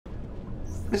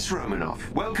Miss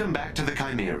Romanoff, welcome back to the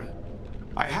Chimera.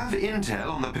 I have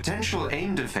intel on the potential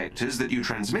AIM defectors that you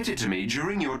transmitted to me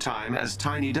during your time as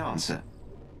Tiny Dancer.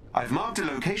 I've marked a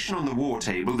location on the war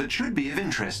table that should be of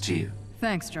interest to you.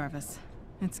 Thanks, Jarvis.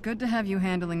 It's good to have you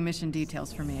handling mission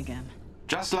details for me again.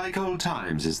 Just like old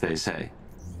times, as they say.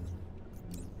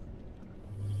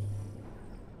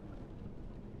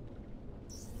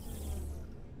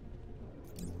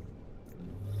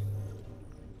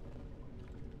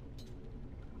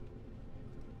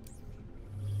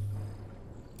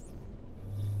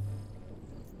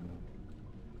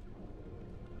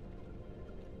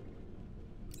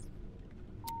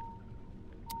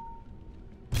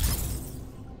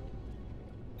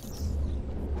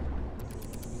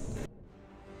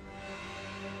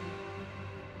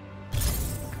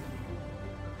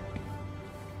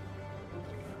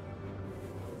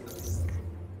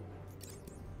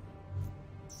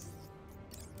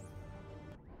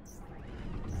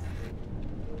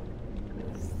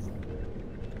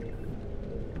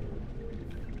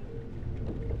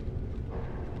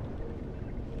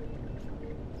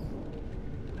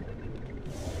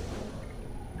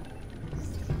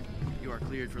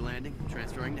 Cleared for landing.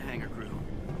 Transferring to hangar crew.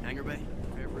 Hangar bay,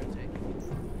 prepare for intake.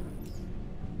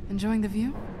 Enjoying the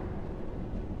view?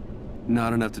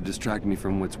 Not enough to distract me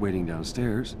from what's waiting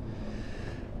downstairs.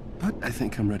 But I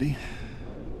think I'm ready.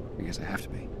 I guess I have to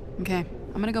be. Okay,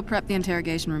 I'm gonna go prep the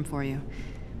interrogation room for you.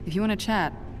 If you want to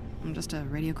chat, I'm just a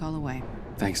radio call away.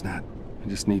 Thanks, Nat. I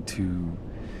just need to,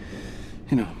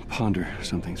 ponder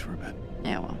some things for a bit.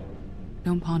 Yeah, well,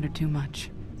 don't ponder too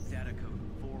much.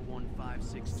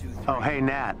 Oh, hey,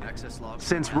 Nat.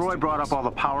 Since Roy brought up all the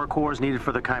power cores needed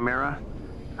for the Chimera,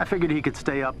 I figured he could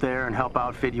stay up there and help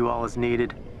outfit you all as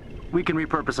needed. We can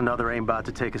repurpose another aimbot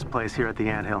to take his place here at the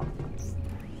anthill.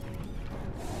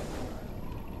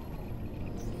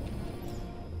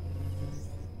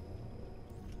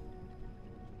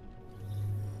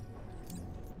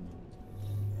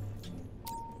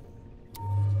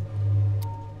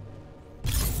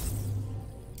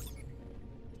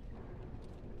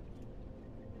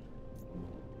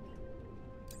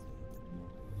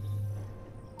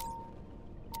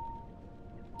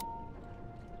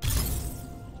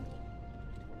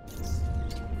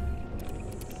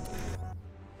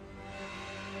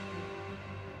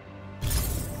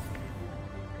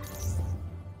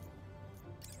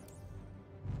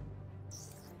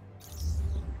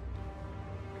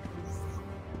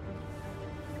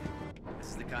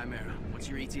 Chimera, what's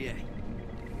your ETA?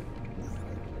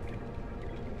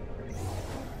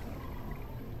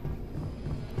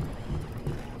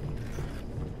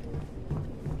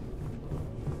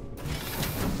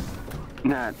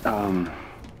 Nat, I'm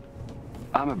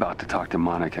about to talk to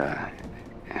Monica.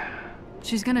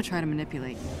 She's gonna try to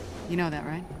manipulate you. You know that,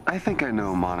 right? I think I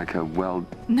know Monica well.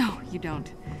 No, you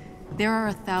don't. There are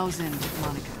 1,000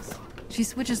 Monicas. She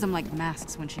switches them like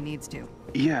masks when she needs to.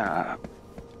 Yeah.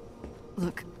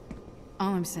 Look,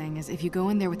 all I'm saying is if you go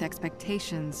in there with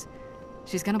expectations,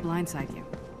 she's gonna blindside you.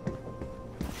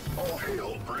 All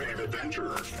hail, brave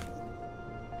adventurers.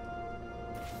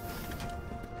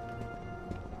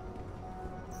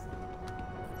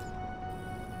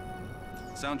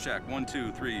 Sound check, 1,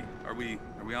 2, 3. Are we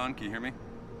on? Can you hear me?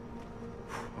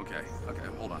 Okay,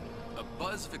 hold on. A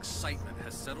buzz of excitement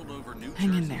has settled over New Jersey.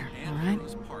 Hang in there, all right?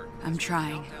 I'm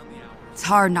trying. It's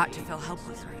hard not to feel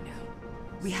helpless right now.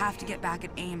 We have to get back at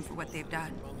AIM for what they've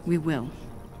done. We will.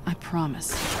 I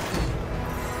promise.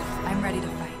 I'm ready to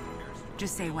fight.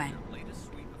 Just say when. Latest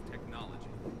suite of technology,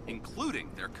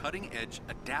 including their cutting-edge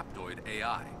Adaptoid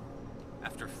AI.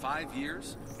 After 5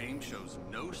 years, AIM shows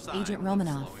no sign Agent of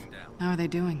Romanoff. slowing down. How are they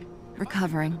doing?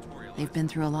 Recovering. They've been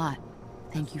through a lot.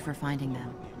 Thank you for finding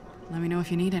them. Let me know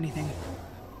if you need anything.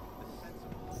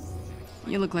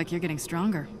 You look like you're getting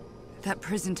stronger. That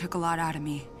prison took a lot out of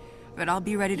me, but I'll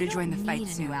be ready to join the fight soon. You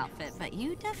don't need a new outfit, but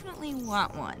you definitely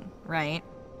want one, right?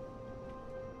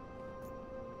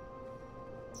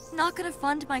 Not gonna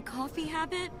fund my coffee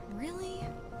habit? Really?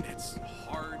 It's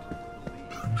hard to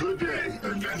believe. Good day,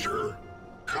 adventurer.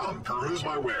 Come, peruse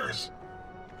my wares.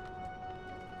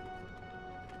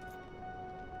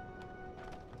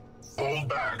 Hold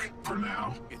back for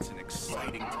now. It's an But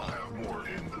exciting I'll time. have more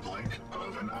in the blink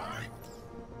of an eye.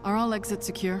 Are all exits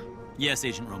secure? Yes,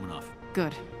 Agent Romanoff.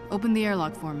 Good. Open the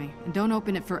airlock for me, and don't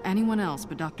open it for anyone else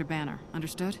but Dr. Banner.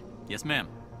 Understood? Yes, ma'am.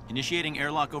 Initiating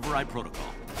airlock override protocol.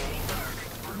 Hold back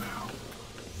for now.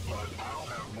 But I'll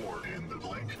have more in the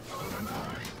blink of an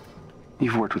eye.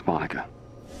 You've worked with Monica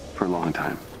for a long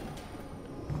time.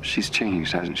 She's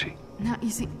changed, hasn't she? Now,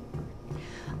 you see,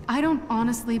 I don't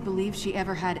honestly believe she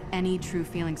ever had any true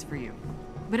feelings for you.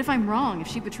 But if I'm wrong, if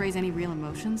she betrays any real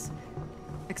emotions,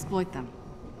 exploit them.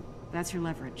 That's your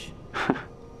leverage.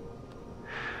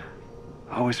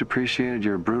 Always appreciated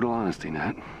your brutal honesty,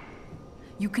 Nat.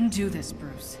 You can do this,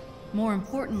 Bruce. More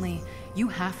importantly, you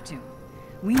have to.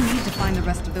 We need to find the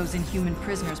rest of those Inhuman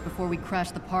prisoners before we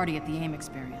crash the party at the AIM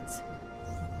experience.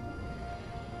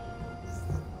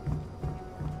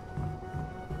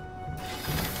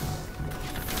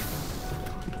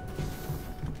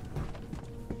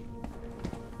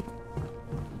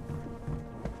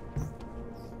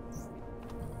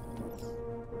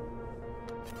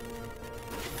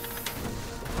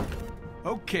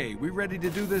 Okay, we ready to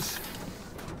do this?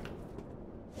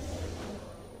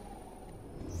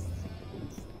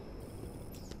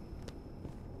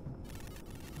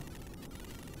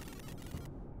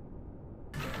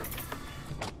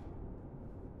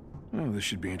 Oh, this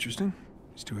should be interesting.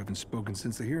 These two haven't spoken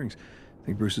since the hearings.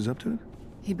 Think Bruce is up to it?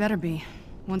 He better be.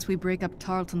 Once we break up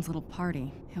Tarleton's little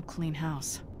party, he'll clean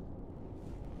house.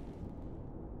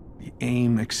 The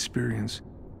AIM experience.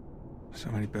 So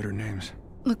many better names.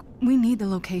 Look, we need the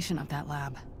location of that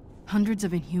lab. Hundreds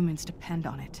of Inhumans depend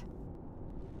on it.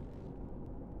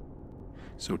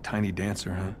 So Tiny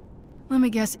Dancer, huh? Let me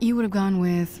guess, you would have gone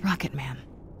with Rocket Man.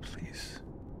 Please.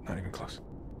 Not even close.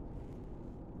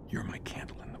 You're my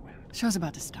candle in the wind. Show's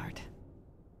about to start.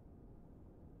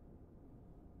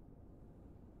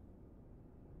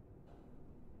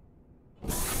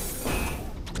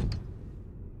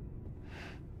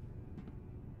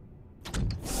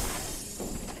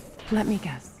 Let me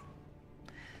guess.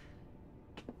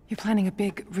 You're planning a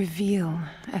big reveal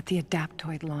at the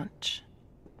Adaptoid launch.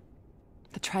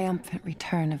 The triumphant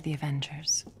return of the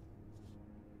Avengers.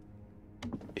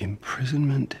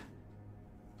 Imprisonment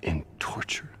and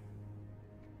torture.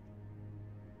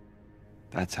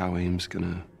 That's how AIM's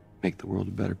gonna make the world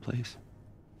a better place.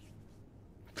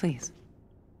 Please.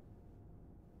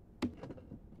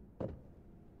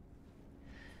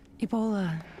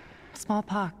 Ebola,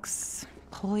 smallpox,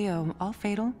 polio, all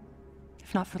fatal,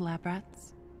 if not for lab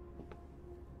rats.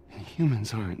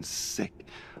 Humans aren't sick,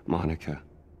 Monica.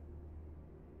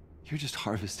 You're just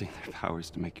harvesting their powers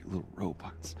to make your little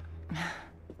robots.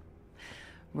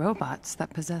 Robots that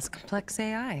possess complex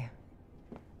AI.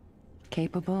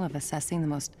 Capable of assessing the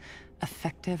most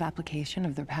effective application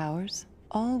of their powers,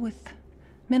 all with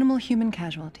minimal human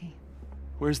casualty.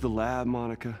 Where's the lab,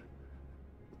 Monica?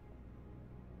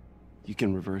 You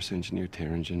can reverse engineer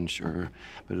Terrigen, sure,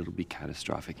 but it'll be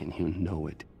catastrophic and you know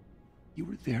it. You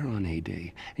were there on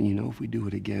A-Day, and you know if we do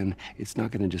it again, it's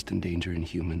not gonna just endanger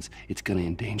Inhumans, it's gonna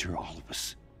endanger all of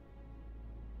us.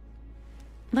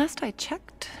 Last I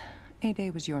checked, A-Day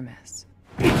was your mess.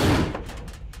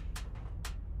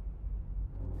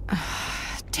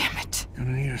 Damn it.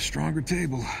 Gonna need a stronger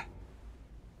table.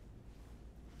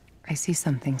 I see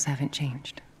some things haven't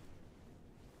changed.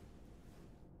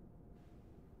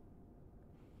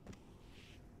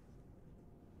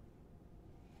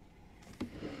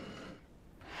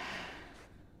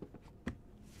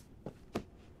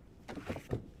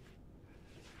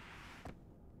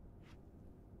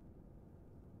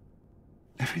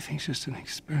 Everything's just an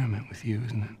experiment with you,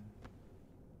 isn't it?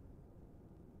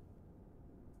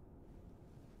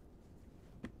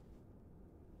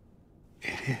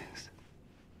 It is.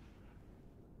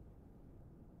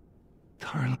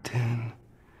 Tarleton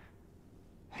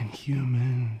and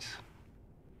humans.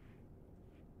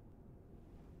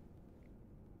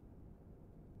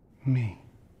 Me.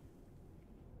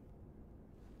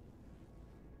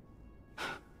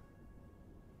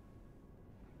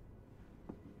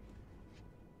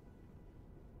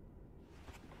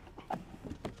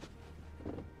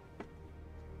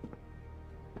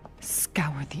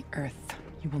 Scour the Earth.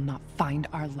 You will not find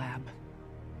our lab.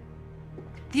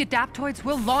 The Adaptoids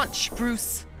will launch,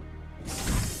 Bruce.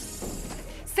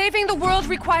 Saving the world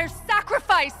requires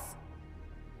sacrifice!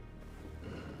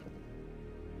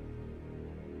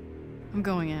 I'm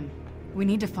going in. We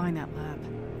need to find that lab.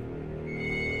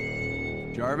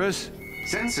 Jarvis?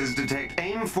 Sensors detect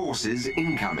AIM forces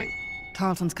incoming.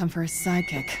 Tarleton's come for his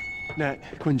sidekick. Nat,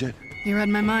 Quinjet. You read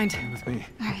my mind. Stay with me.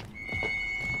 All right.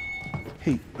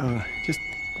 Hey, just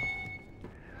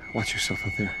watch yourself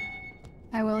out there.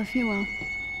 I will if you will.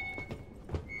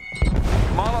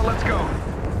 Mala, let's go.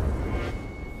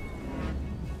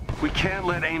 We can't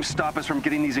let AIM stop us from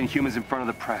getting these Inhumans in front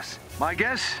of the press. My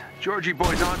guess, Georgie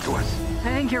boy's onto us. I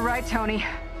think you're right, Tony.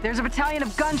 There's a battalion of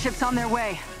gunships on their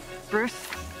way. Bruce,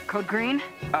 code green?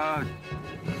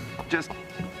 Just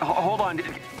hold on.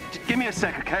 Give me a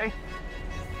sec, okay?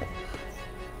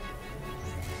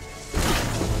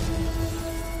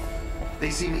 They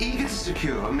seem eager to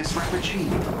secure Miss Rappaccini.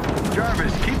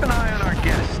 Jarvis, keep an eye on our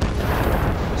guest.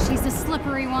 She's a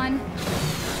slippery one.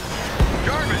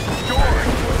 Jarvis, door!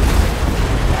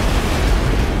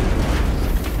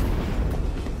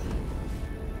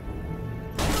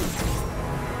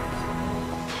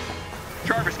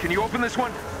 Jarvis, can you open this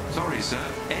one? Sorry, sir.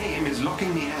 AIM is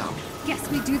locking me out. Guess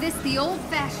we do this the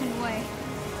old-fashioned way.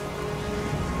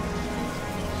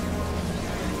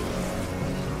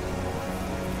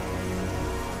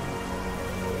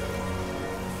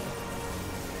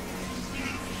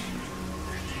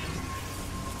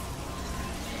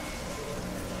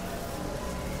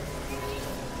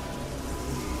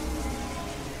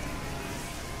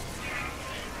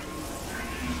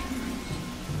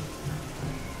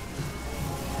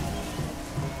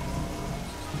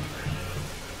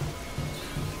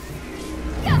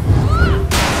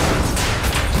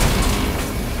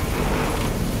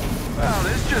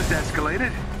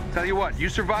 Escalated. Tell you what, you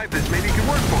survived this. Maybe it can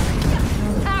work for me.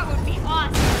 That would be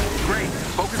awesome. Great.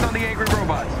 Focus on the angry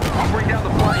robots. I'll bring down the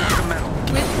flying piece of metal.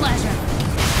 With pleasure.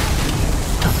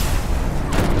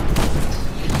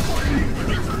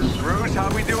 Bruce, how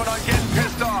we doing on getting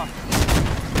pissed off?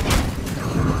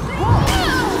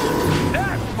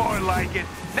 That's more like it.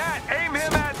 Nat, aim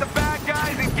him at the bad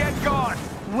guys and get gone.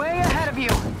 Way ahead of you.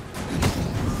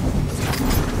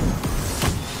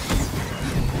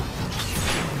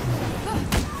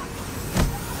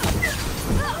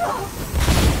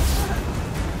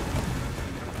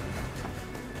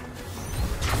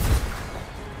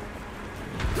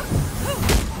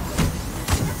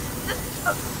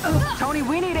 Tony,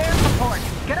 we need air support.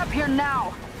 Get up here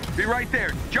now. Be right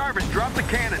there. Jarvis, drop the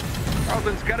cannon.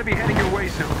 Carlton's gotta be heading your way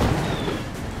soon.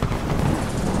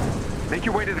 Make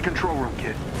your way to the control room,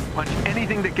 kid. Punch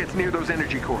anything that gets near those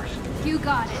energy cores. You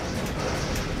got it.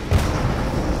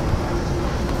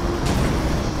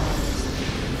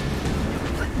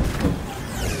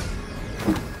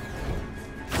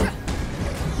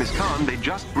 Miss Khan, they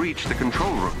just breached the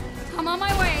control room. I'm on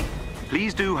my way.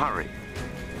 Please do hurry.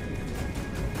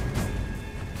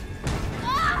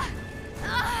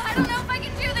 I don't know if I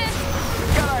can do this.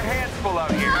 We've got our hands full out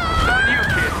here. It's on you,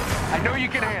 kid. I know you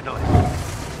can handle it.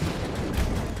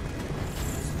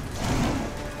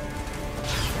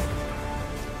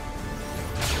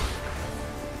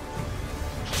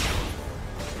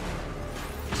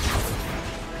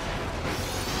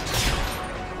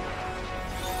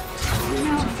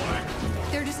 No.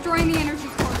 They're destroying the energy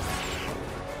cores.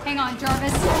 Hang on,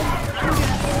 Jarvis. I'm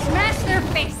gonna smash their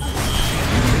faces.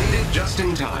 Made it just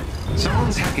in time.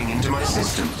 Someone's hacking into my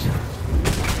systems.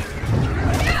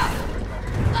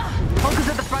 Focus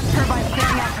at the front turbine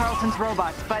staring at Carlton's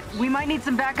robots, but we might need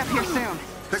some backup here soon.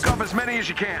 Pick up as many as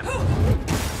you can.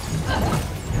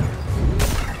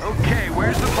 Okay,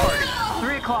 where's the party?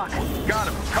 3 o'clock. Got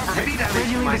him. Cover me. Where'd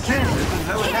you leave the kid?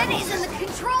 Kid is in the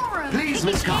control room. Please,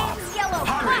 Miss Carr. Yellow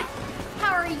Hurry.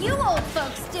 How are you old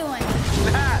folks doing?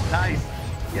 Nice.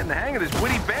 Getting the hang of this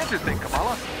witty banter thing,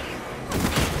 Kamala.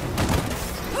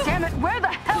 Damn it, where the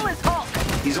hell is Hulk?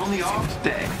 He's on the aft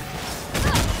deck,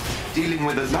 dealing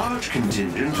with a large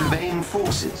contingent of AIM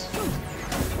forces.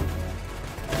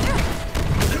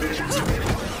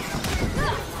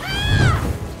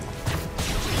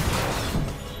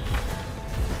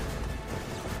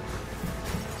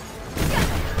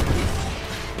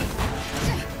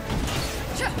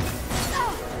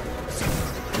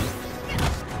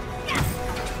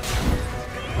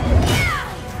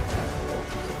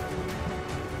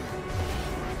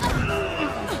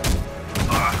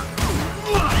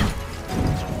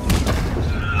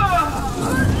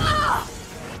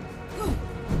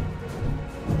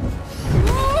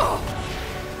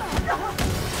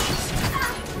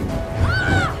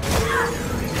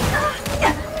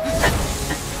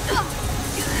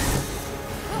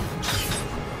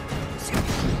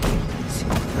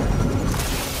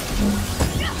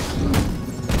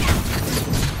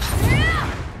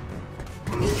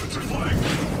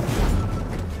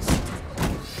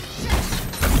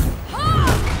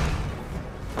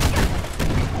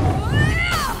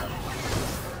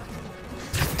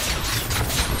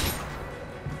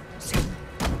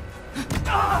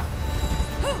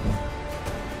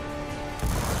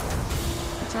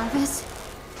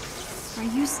 Jarvis? Are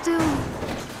you still...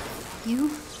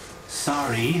 you?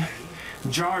 Sorry.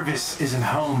 Jarvis isn't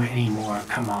home anymore,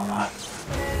 Kamala.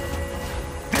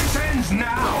 This ends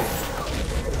now!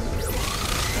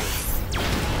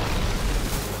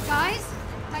 Guys?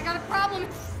 I got a problem.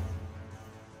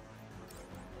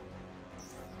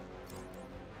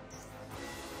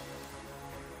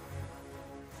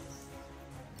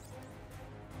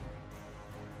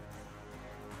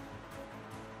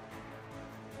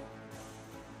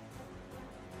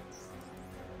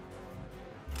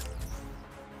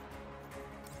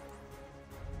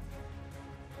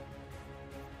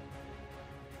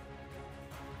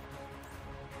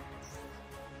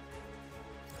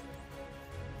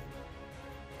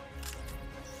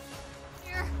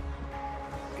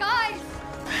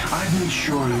 I'd be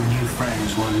sure your new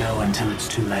friends won't know until it's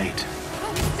too late.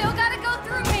 But we still gotta go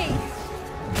through me!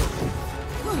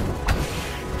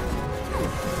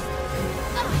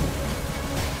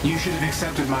 You should have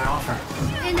accepted my offer.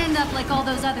 And end up like all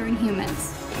those other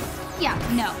Inhumans. Yeah,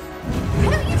 no.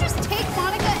 Why don't you just take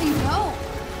Monica and go?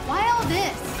 Why all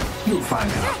this? You'll find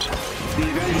out. The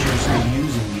Avengers are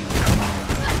using you,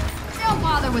 Kamala. Don't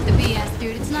bother with the BS,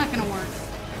 dude. It's not gonna work.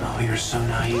 Oh, you're so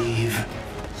naive.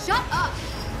 Shut up!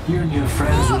 Your new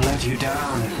friends will let you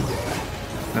down.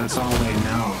 That's all they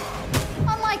know.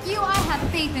 Unlike you, I have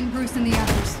faith in Bruce and the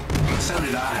others. So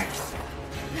did I.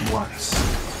 Once.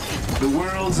 The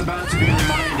world's about to be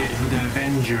reminded who the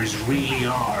Avengers really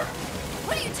are.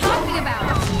 What are you talking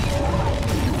about?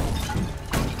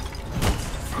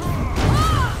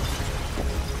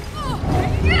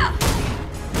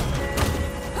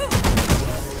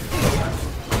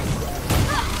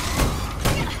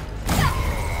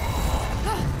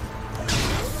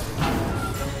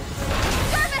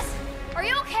 Jarvis! Are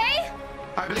you okay?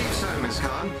 I believe so, Miss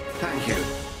Khan. Thank you.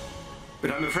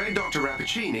 But I'm afraid Dr.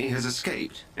 Rappaccini has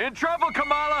escaped. In trouble,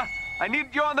 Kamala! I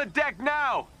need you on the deck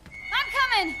now! I'm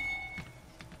coming!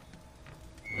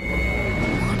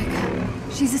 Monica,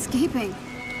 she's escaping.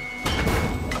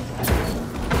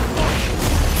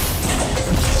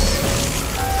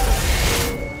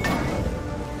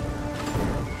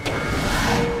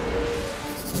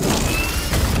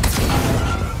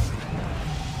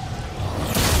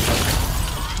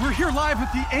 We're here live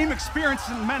at the AIM experience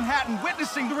in Manhattan,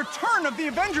 witnessing the return of the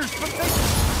Avengers, but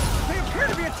they appear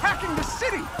to be attacking the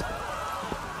city.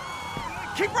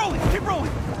 Keep rolling, keep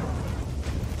rolling.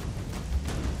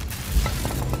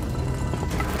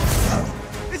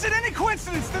 Is it any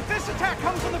coincidence that this attack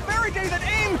comes on the very day that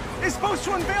AIM is supposed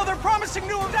to unveil their promising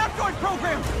new adaptoid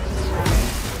program?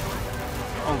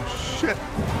 Oh, shit.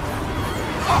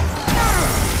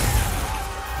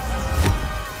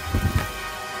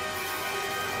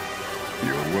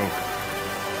 You're welcome.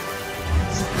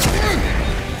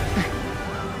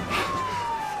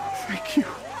 Thank you.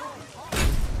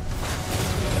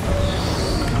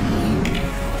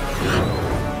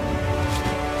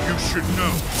 You should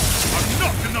know, I'm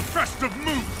not in the best of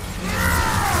moods!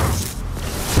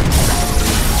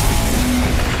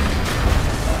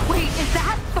 Wait, is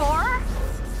that Thor?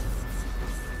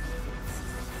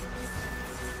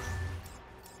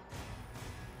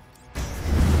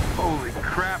 Holy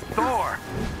crap, Thor!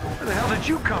 Where the hell did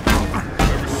you come from?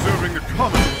 I was serving the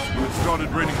colonists when it started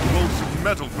raining bolts of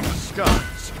metal from the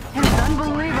skies. It's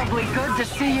unbelievably good to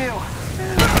see you.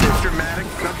 It's dramatic,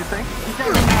 don't you think? It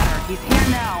doesn't matter. He's here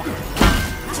now.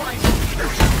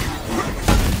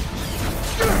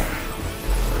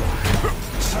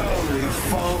 So the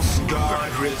false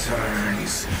god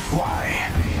returns.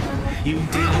 Why? You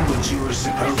did what you were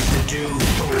supposed to do,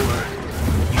 Thor.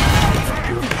 You gave up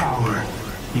your power.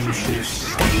 You should have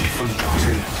stayed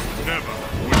forgotten. Never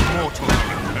was mortal in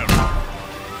peril.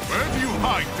 Where do you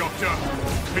hide, Doctor?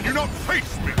 Can you not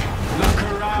face me? Look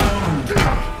around.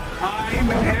 I'm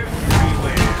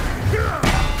everywhere.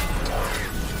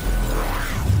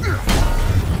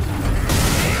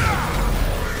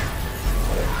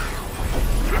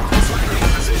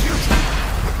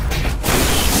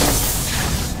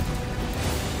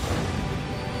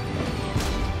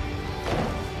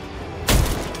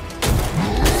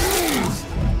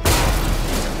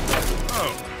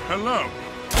 Oh, hello.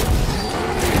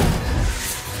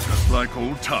 Just like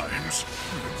old times.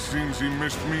 It seems he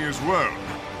missed me as well.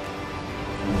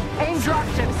 AIM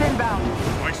dropships inbound.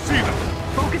 I see them.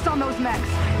 Focus on those mechs.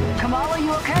 Kamala,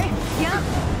 you okay? Yep.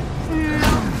 No.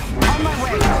 On my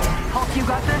way. Hulk, you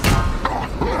got this?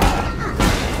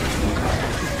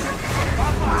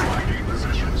 Finding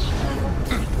positions.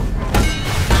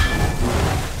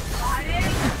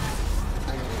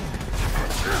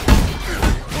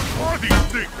 What are these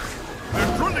things?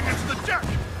 They're running into the deck.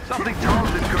 Something Tom's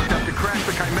has cooked up to crash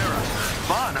the Chimera.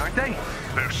 Fun, aren't they?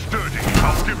 They're sturdy.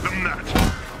 I'll give them that.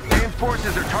 AIM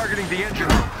forces are targeting the engine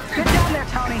room. Get down there,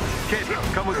 Tony. Kid,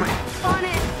 come with me. On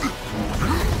it.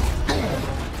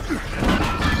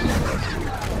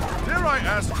 Dare I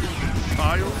ask you,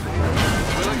 child?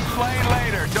 We'll explain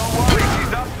later. Don't worry,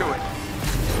 she's up to it.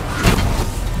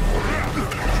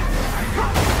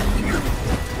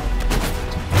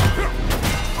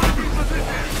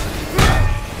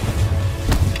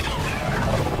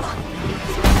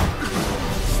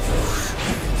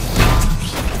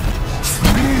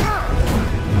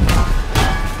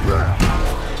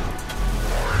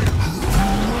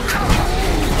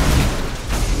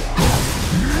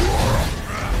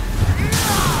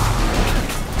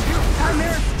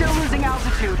 Chimera's still losing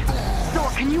altitude. Thor,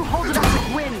 can you hold it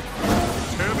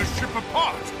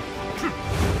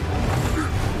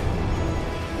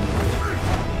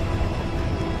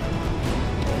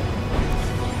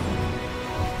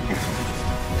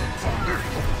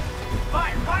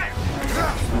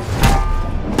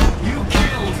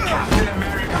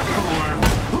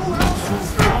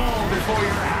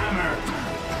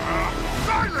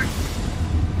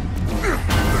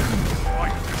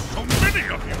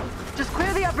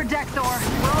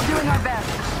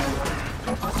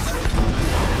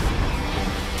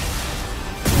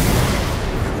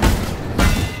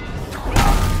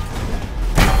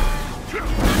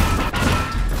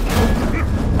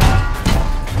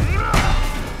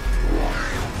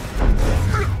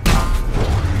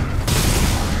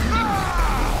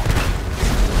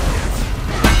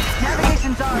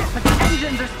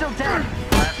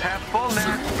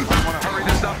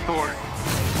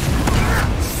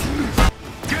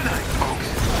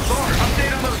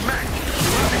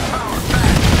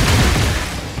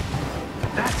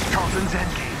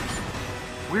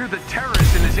We're the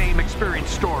terrorists in this AIM experience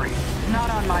story. Not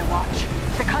on my watch.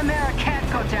 The Chimera can't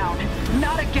go down.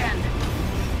 Not again.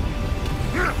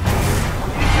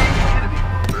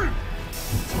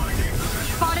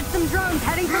 Spotted some drones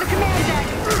heading for the command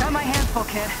deck. Got my hands full,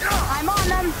 kid. I'm on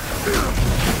them.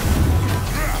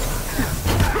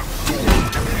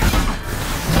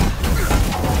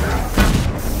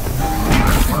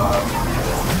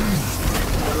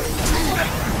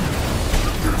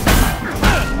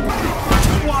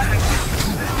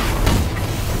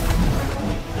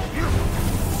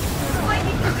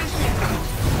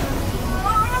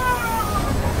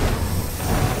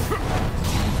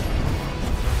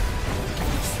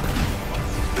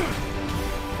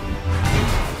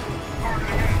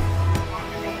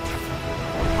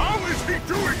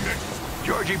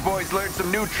 Georgie boy's learned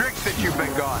some new tricks since you've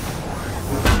been gone.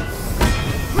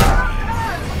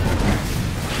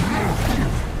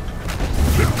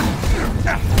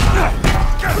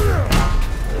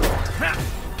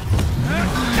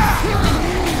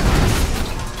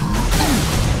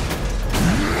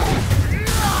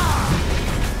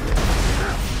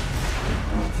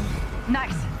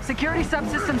 Nice. Security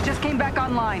subsystems just came back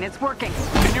online. It's working.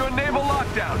 Can you enable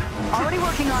lockdown? Already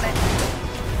working on it.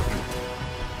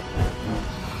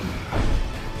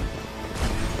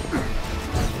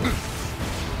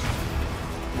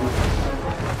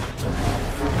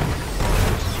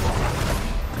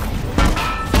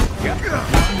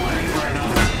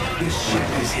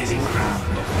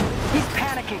 He's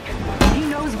panicking. He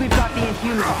knows we've got the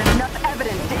Inhumans and enough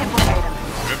evidence to implicate him.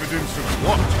 Evidence of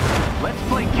what? Let's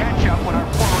play catch-up when our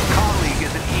former colleague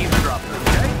is an eavesdropper,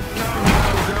 okay? No,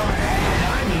 go ahead.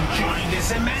 I'm enjoying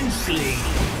this immensely.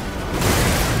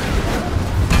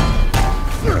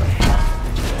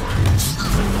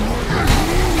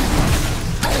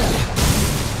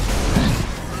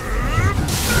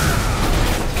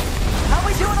 How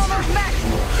we doing on those mechs?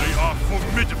 They are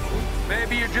formidable.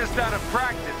 Maybe you're just out of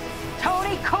practice.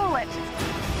 Tony, cool it.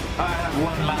 I have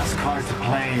one last card to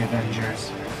play,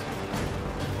 Avengers.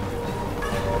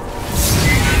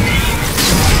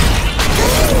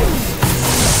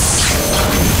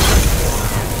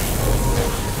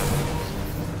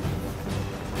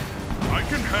 I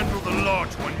can handle the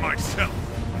large one myself.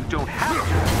 You don't have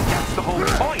to. That's the whole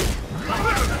point.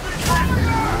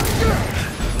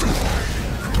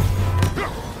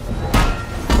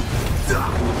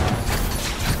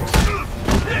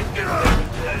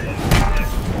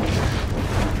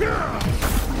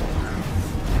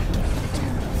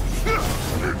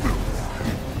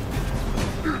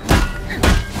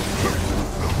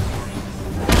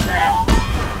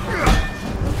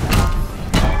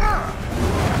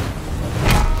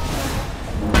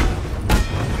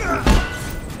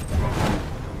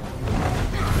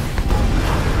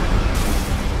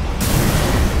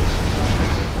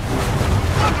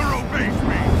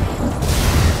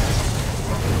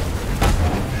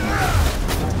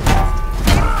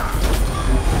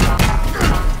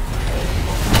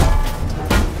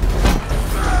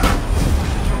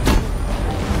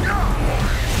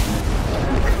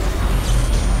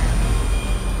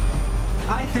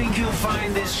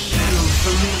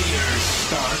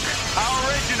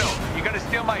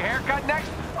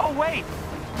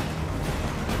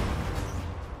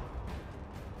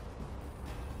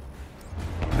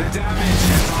 The damage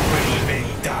has already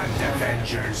been done,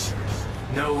 Avengers.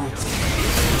 No.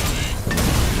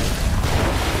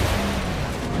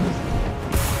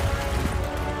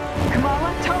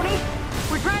 Kamala, Tony,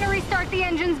 we're trying to restart the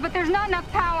engines, but there's not enough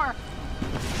power.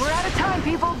 We're out of time,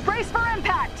 people. Brace for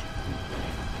impact.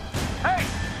 Hey,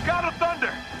 God of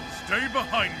Thunder. Stay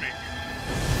behind me.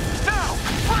 Now,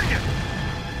 bring it.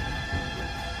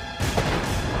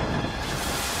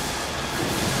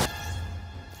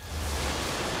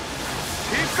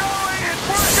 Keep going, it's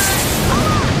working!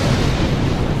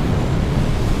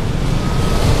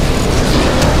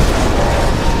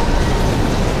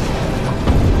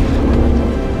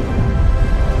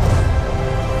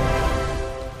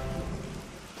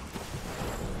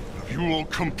 Have you all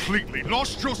completely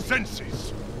lost your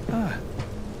senses?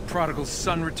 Prodigal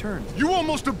son returns. You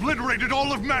almost obliterated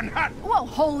all of Manhattan! Well,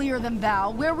 holier than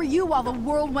thou. Where were you while the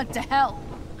world went to hell?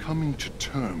 Coming to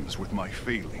terms with my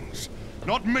failings.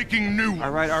 Not making new ones.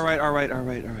 All right.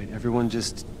 Everyone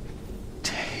just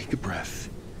take a breath.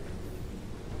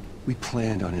 We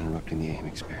planned on interrupting the AIM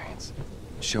experience.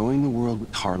 Showing the world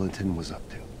what Tarleton was up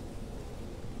to.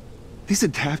 These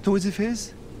adaptoids of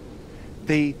his,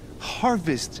 they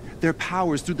harvest their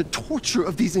powers through the torture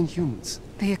of these Inhumans.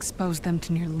 They exposed them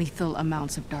to near lethal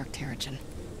amounts of dark terrigen.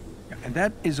 Yeah, and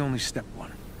that is only step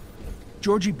one.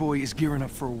 Georgie boy is gearing up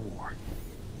for a war.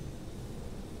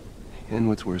 And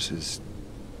what's worse is,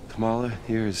 Kamala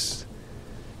here has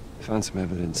found some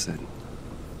evidence that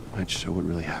might show what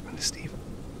really happened to Steve.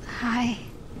 Hi.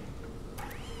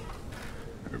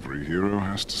 Every hero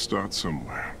has to start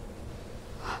somewhere.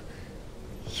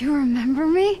 You remember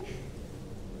me?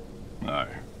 Aye.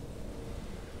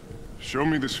 Show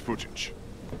me this footage.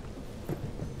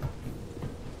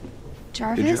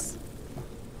 Jarvis?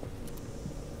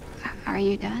 Are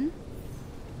you done?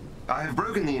 I have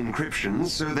broken the encryption,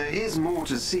 so there is more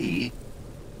to see.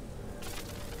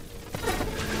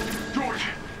 George!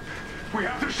 We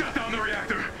have to shut down the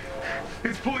reactor!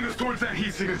 It's pulling us towards that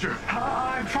heat signature.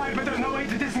 I've tried, but there's no way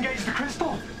to disengage the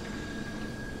crystal.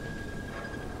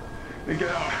 Then get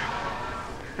out.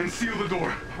 And seal the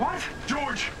door. What?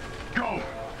 George! Go!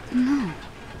 No.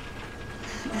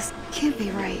 This can't be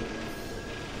right.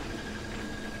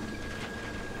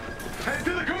 Head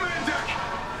to the command deck!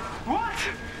 What?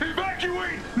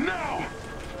 Evacuate now!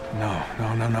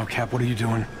 No, Cap, what are you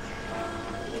doing?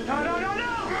 No!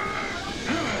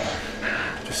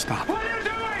 Just stop. What are you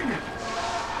doing?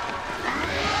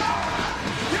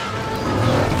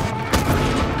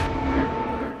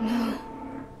 No.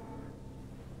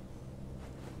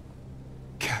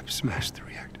 Cap smashed the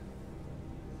reactor.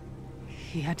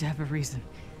 He had to have a reason.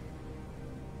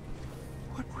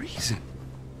 What reason?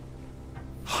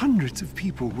 Hundreds of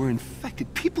people were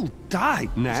infected. People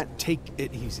died, Nat. Take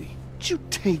it easy. You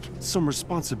take some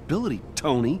responsibility,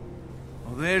 Tony.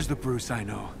 Well, there's the Bruce I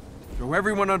know. Throw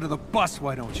everyone under the bus,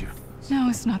 why don't you? No,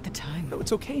 it's not the time. No,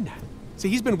 it's okay, Nat. See,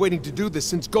 he's been waiting to do this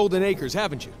since Golden Acres,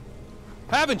 haven't you?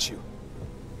 Haven't you?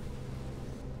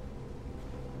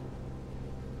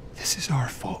 This is our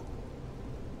fault.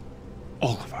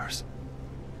 All of ours.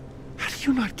 How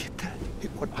do you not get that?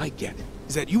 What I get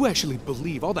is that you actually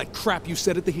believe all that crap you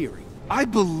said at the hearing. I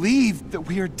believe that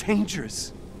we are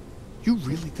dangerous. You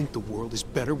really think the world is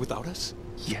better without us?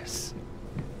 Yes.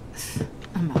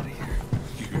 I'm out of here.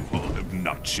 You all have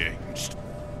not changed.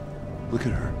 Look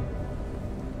at her.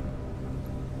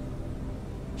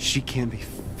 She can't be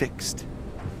fixed.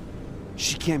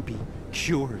 She can't be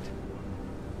cured.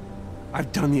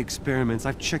 I've done the experiments.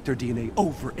 I've checked her DNA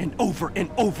over and over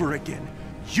and over again.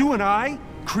 You and I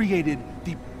created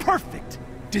the perfect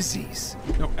disease.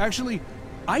 No, actually,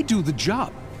 I do the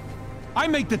job. I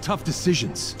make the tough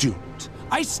decisions. Dude.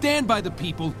 I stand by the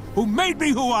people who made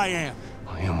me who I am.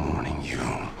 I am warning you.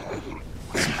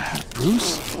 What's the matter,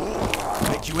 Bruce?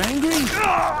 Make you angry?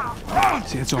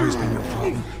 See, that's always been your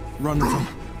problem. Running from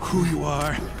who you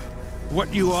are,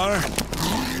 what you are.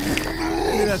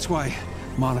 Maybe that's why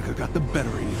Monica got the better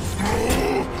of you.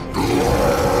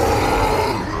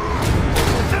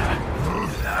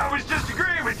 I was just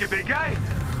agreeing with you, big guy.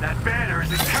 That banner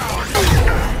is a coward.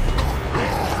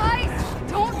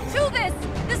 Guys, don't do this!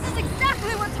 This is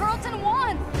exactly what Tarleton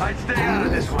wants! I'd stay out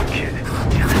of this one, kid.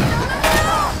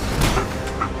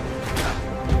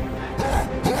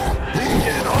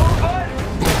 Get on, bud!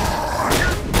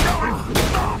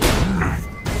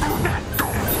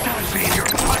 Don't be your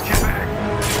punching bag!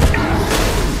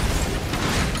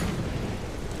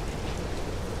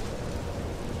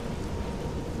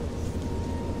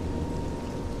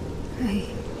 I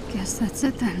guess that's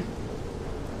it then.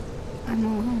 I'm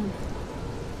alone.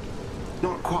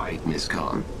 Not quite, Miss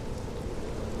Khan.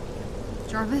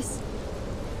 Jarvis?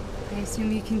 I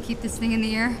assume you can keep this thing in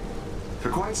the air? For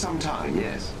quite some time,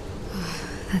 yes.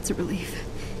 That's a relief.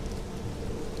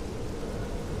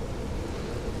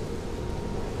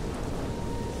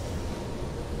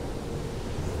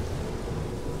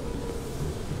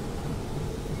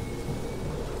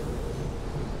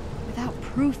 Without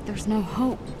proof, there's no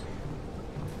hope.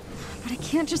 But I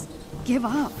can't just give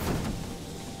up.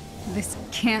 This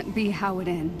can't be how it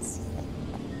ends.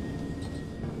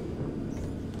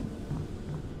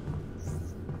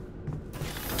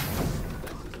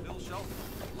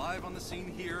 Live on the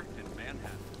scene here in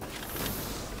Manhattan.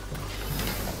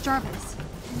 Jarvis,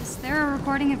 is there a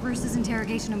recording of Bruce's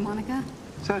interrogation of Monica?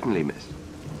 Certainly, miss.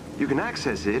 You can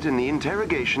access it in the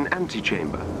interrogation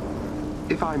antechamber.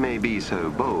 If I may be so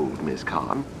bold, Miss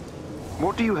Khan,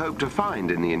 what do you hope to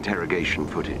find in the interrogation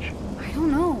footage? I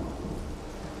don't know.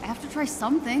 I have to try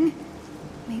something.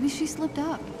 Maybe she slipped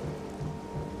up.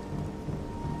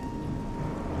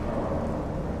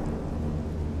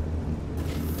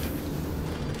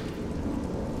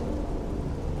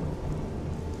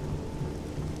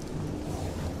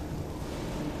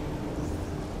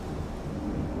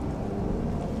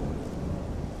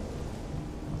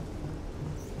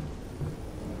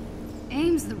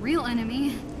 Aim's the real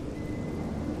enemy.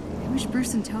 I wish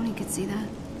Bruce and Tony could see that.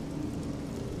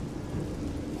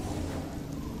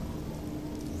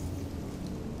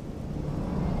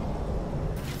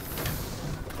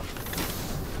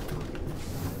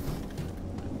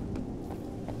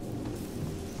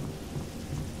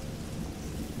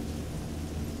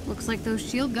 Looks like those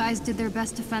shield guys did their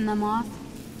best to fend them off.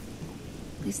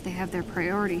 At least they have their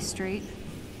priorities straight.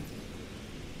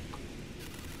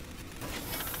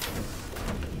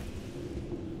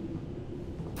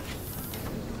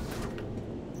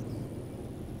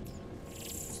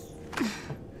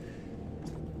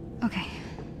 Okay.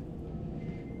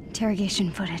 Interrogation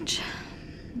footage.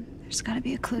 There's gotta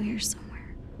be a clue here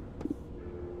somewhere.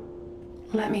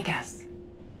 Let me guess.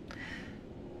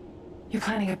 You're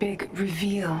planning a big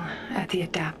reveal at the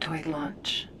Adaptoid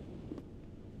launch.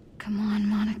 Come on,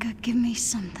 Monica, give me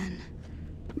something.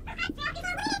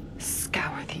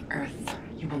 Scour the Earth.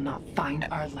 You will not find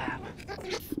our lab.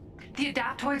 The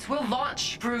Adaptoids will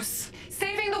launch, Bruce.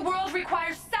 Saving the world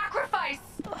requires sacrifice!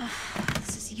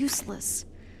 This is useless.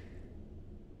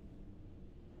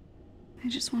 I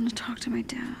just want to talk to my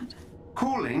dad.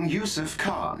 Calling Yusuf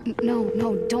Khan. No,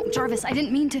 don't, Jarvis. I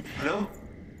didn't mean to. Hello?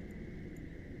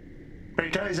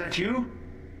 Beta, is that you?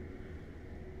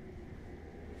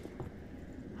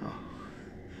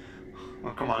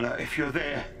 Oh, come on, if you're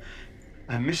there,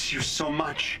 I miss you so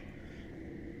much.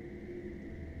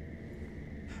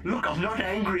 Look, I'm not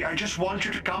angry, I just want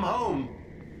you to come home.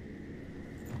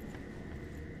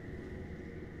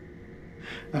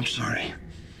 I'm sorry.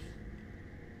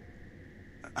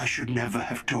 I should never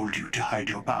have told you to hide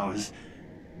your powers.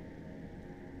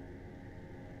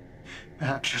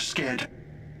 Perhaps you're scared,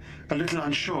 a little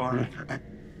unsure.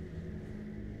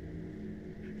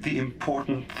 The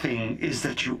important thing is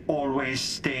that you always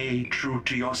stay true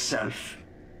to yourself.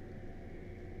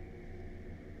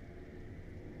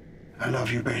 I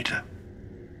love you, Beta.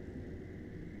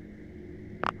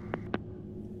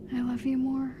 I love you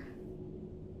more.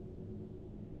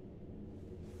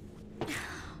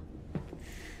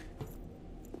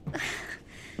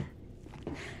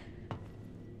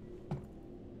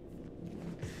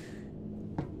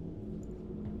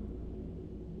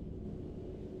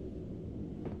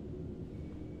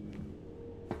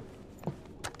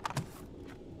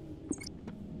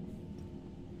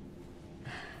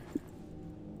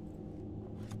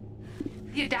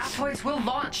 The Adaptoids will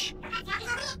launch!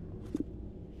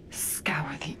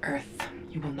 Scour the Earth.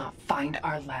 You will not find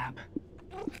our lab.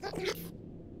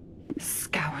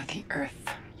 Scour the Earth.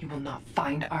 You will not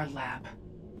find our lab.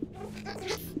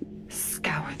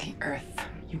 Scour the Earth.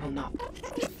 You will not...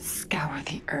 Scour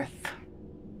the Earth.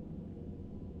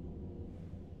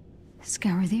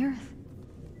 Scour the Earth.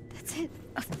 That's it.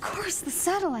 Of course, the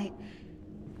satellite.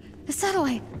 The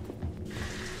satellite.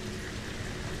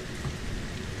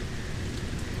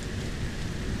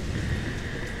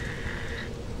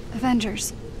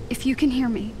 Avengers, if you can hear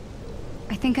me,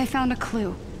 I think I found a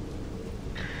clue.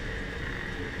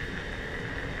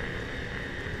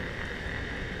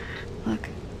 Look,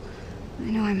 I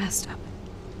know I messed up.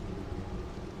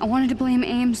 I wanted to blame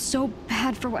AIM so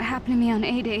bad for what happened to me on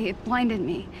A-Day, it blinded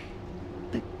me.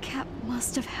 But Cap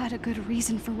must have had a good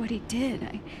reason for what he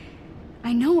did.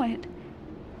 I know it.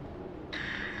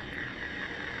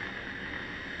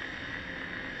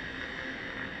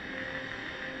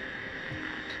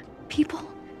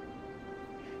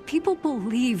 People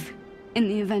believe in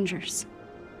the Avengers.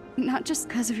 Not just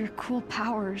because of your cool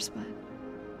powers,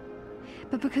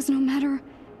 but because no matter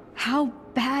how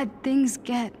bad things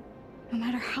get, no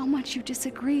matter how much you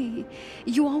disagree,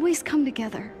 you always come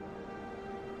together.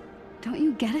 Don't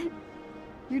you get it?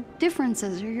 Your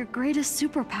differences are your greatest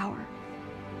superpower.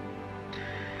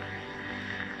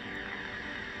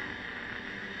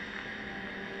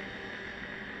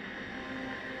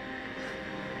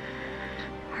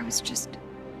 I was just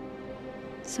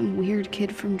some weird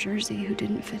kid from Jersey who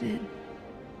didn't fit in.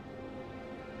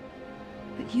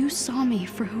 But you saw me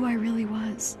for who I really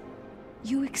was.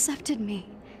 You accepted me.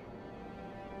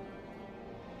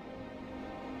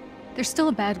 There's still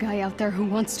a bad guy out there who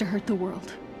wants to hurt the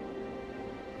world.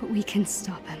 But we can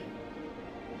stop him.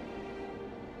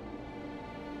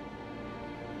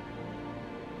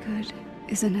 Good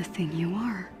isn't a thing you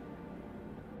are.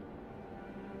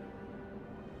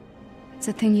 It's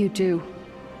a thing you do.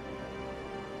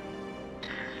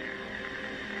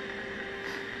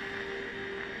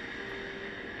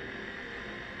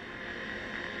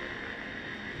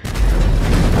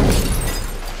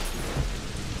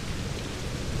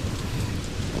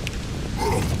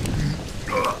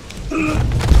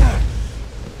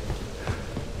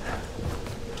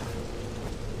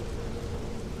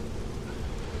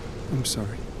 I'm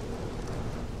sorry.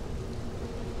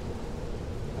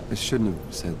 I shouldn't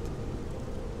have said.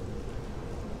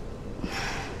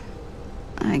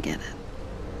 I get it.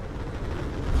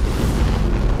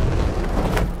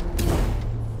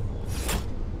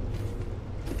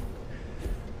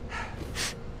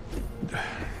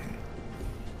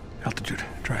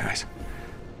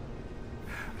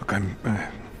 Look, I'm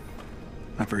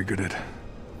not very good at...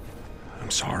 I'm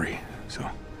sorry, so...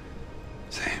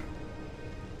 Same.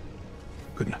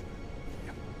 Good enough.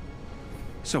 Yeah.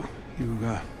 So, you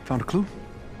found a clue?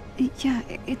 Yeah,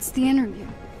 it's the interview.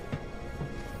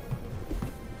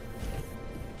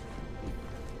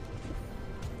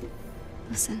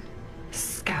 Listen.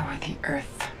 Scour the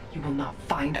earth. You will not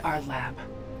find our lab.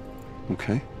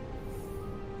 Okay.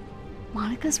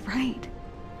 Monica's right.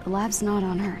 The lab's not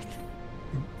on Earth.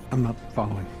 I'm not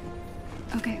following.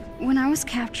 Okay, when I was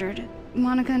captured,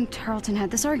 Monica and Tarleton had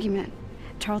this argument.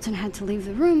 Tarleton had to leave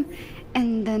the room,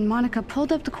 and then Monica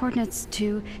pulled up the coordinates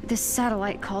to this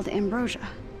satellite called Ambrosia.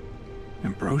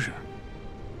 Ambrosia?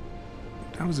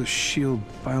 That was a SHIELD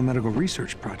biomedical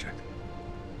research project.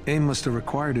 AIM must have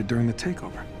required it during the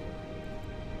takeover.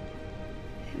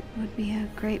 It would be a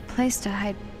great place to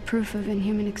hide proof of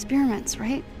inhuman experiments,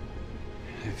 right?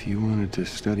 If you wanted to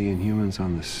study Inhumans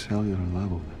on the cellular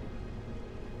level,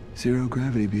 zero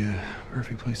gravity would be a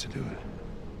perfect place to do it.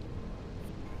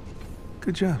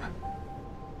 Good job.